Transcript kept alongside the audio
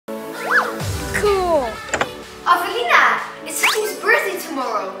Cool. Avelina, it's Akim's birthday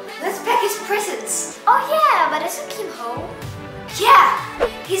tomorrow. Let's pack his presents. Oh yeah, but is Akim home? Yeah,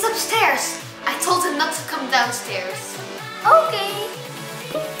 he's upstairs. I told him not to come downstairs. Okay.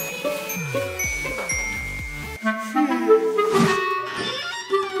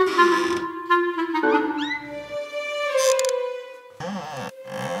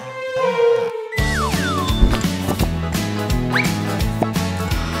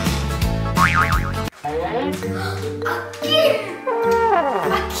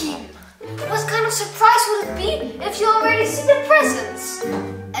 Akim, what kind of surprise would it be if you already see the presents?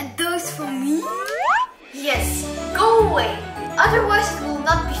 And those for me? Yes, go away. Otherwise it will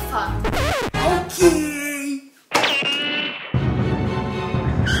not be fun. Okay.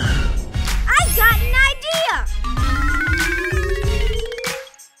 I got an idea.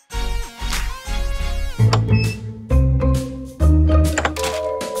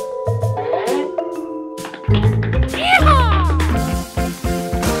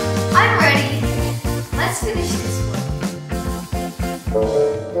 I'm ready. Let's finish this one.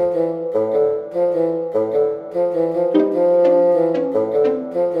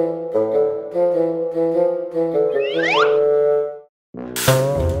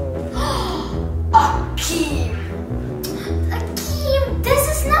 Akim! Akim, this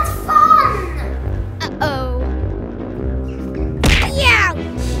is not fun. Uh-oh. Yeah.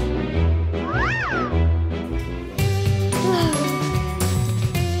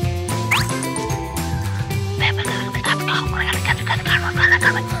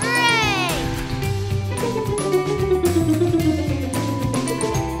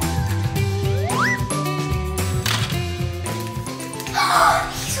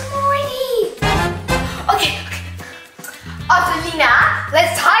 He's ready! Okay. Avelina,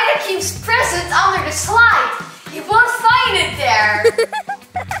 let's hide Akim's present under the slide. He won't find it there.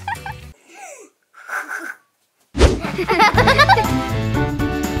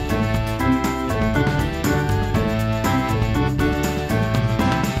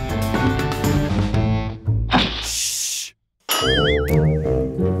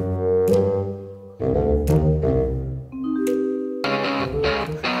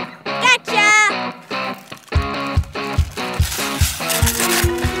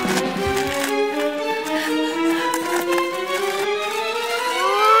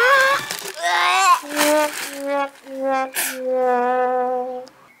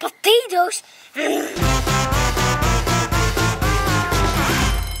 Potatoes.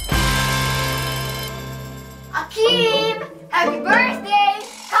 Akim, happy birthday!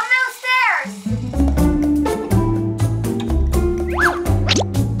 Come downstairs!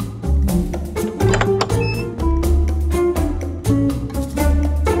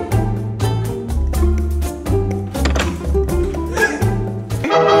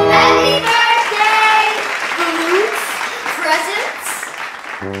 Happy birthday! Balloons? Presents?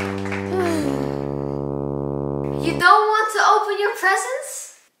 You don't want to open your presents?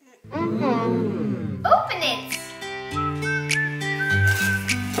 Open it!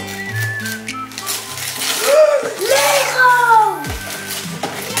 Lego!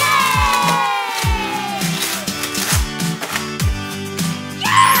 Yay!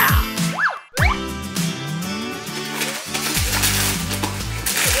 Yeah!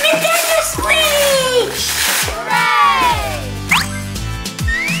 Nintendo Switch! Hooray!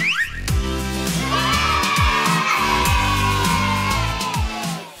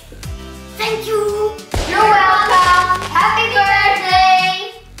 Thank you. You're welcome! Happy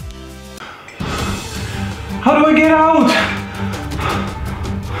birthday! How do I get out?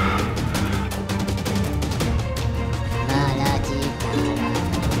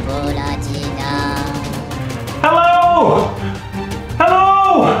 Hello? Hello?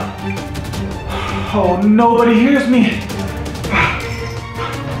 Oh, nobody hears me.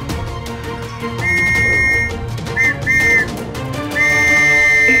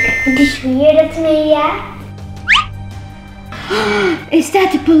 Did you hear that, Amelia? Is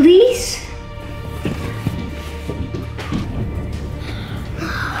that the police?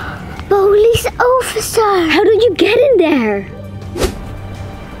 Police officer! How did you get in there?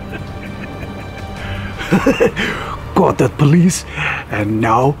 Got that police, and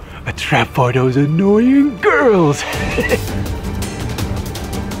now a trap for those annoying girls.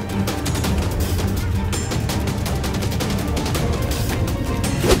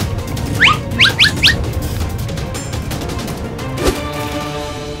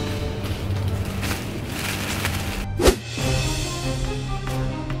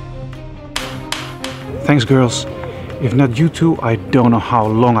 Thanks, girls. If not you two, I don't know how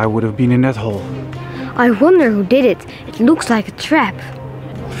long I would have been in that hole. I wonder who did it. It looks like a trap.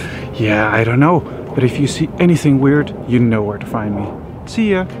 Yeah, I don't know. But if you see anything weird, you know where to find me.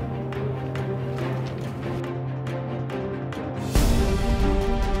 See ya.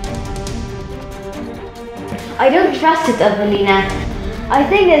 I don't trust it, Avelina. I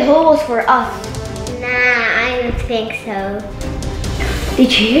think that hole was for us. Nah, I don't think so.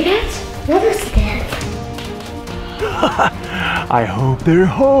 Did you hear that? What was that? I hope they're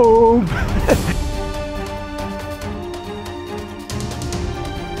home.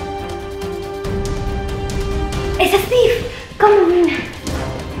 It's a thief! Come on, Avelina.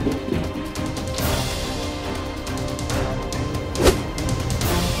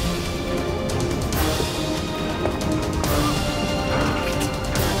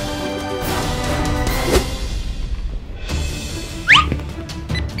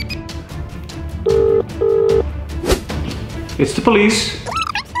 It's the police.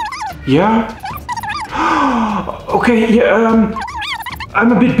 Yeah? Okay, yeah,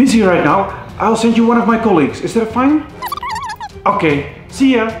 I'm a bit busy right now. I'll send you one of my colleagues. Is that fine? Okay,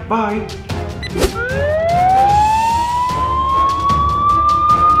 see ya. Bye.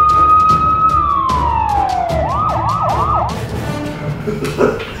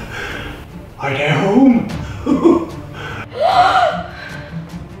 Are they home?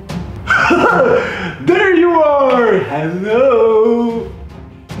 There you are! Hello!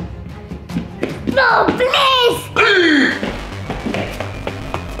 No, please!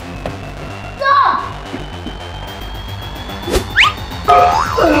 Stop!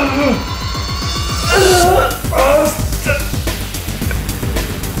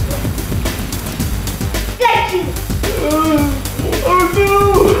 Thank you! Oh no!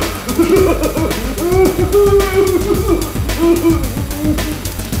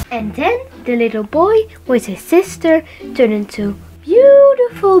 And then the little boy with his sister turned into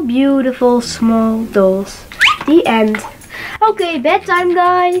beautiful, beautiful small dolls. The end. Okay, bedtime,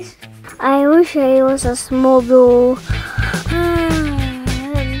 guys. I wish I was a small doll.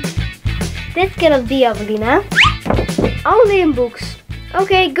 That cannot be, Avelina. Only in books.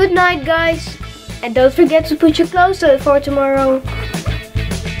 Okay, good night, guys. And don't forget to put your clothes on for tomorrow.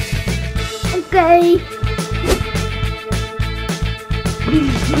 Okay.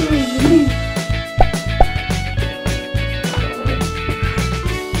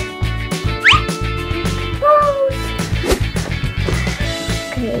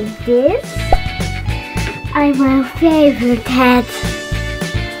 Okay, this is my favorite hat.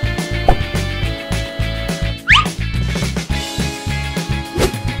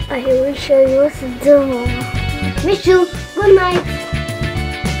 I wish I was a doll. Miss you. Good night.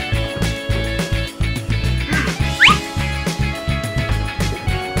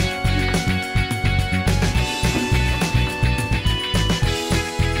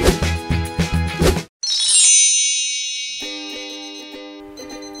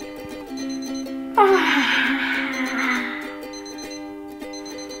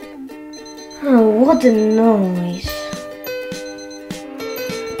 Oh, what a noise.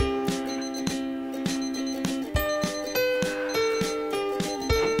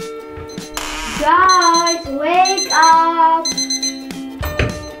 Guys, wake up!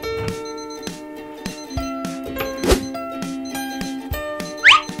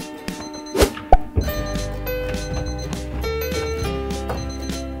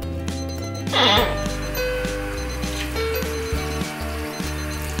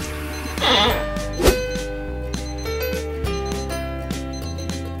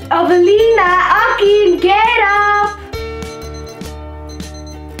 Avelina, Akim, get up!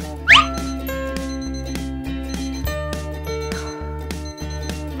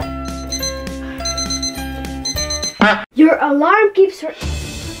 Your alarm keeps her...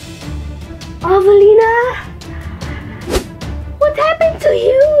 Avelina? What happened to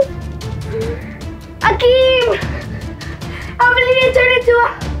you? Akim! Avelina turned into a...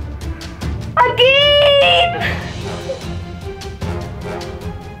 Akim!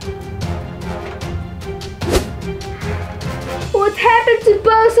 What happened to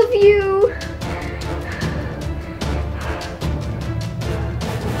both of you?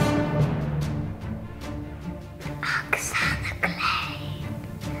 Oksana Klein.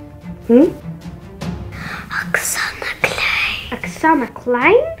 Oksana Klein. Oksana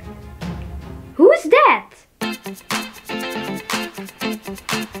Klein? Who's that?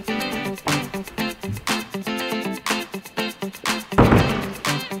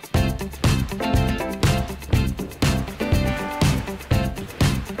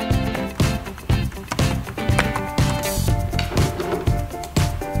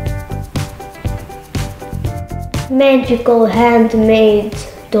 Magical Handmade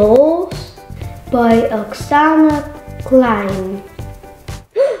Dolls by Oksana Klein.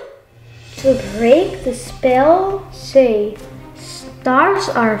 To break the spell, say, stars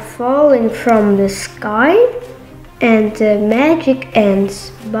are falling from the sky and the magic ends.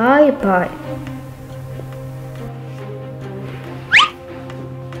 Bye bye.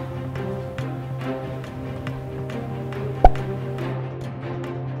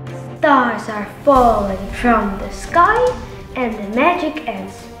 Stars are falling from the sky and the magic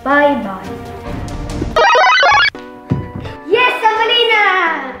ends. Bye bye. Yes,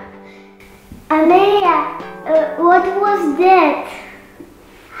 Avelina! Amelia, what was that?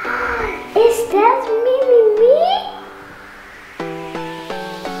 Is that me?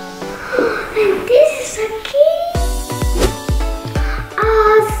 And this is a key?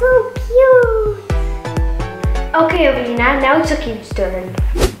 Oh, so cute. Okay, Avelina, now it's Akim's turn.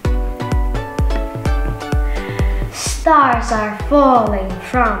 Stars are falling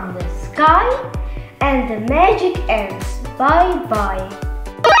from the sky and the magic ends. Bye bye.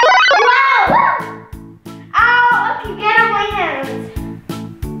 Wow! Ow! Okay, get out my hand.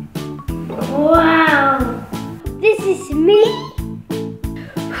 Wow! This is me?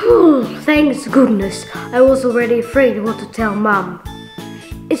 Thanks goodness. I was already afraid what to tell Mom.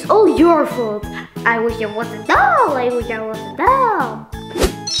 It's all your fault. I wish I was a doll.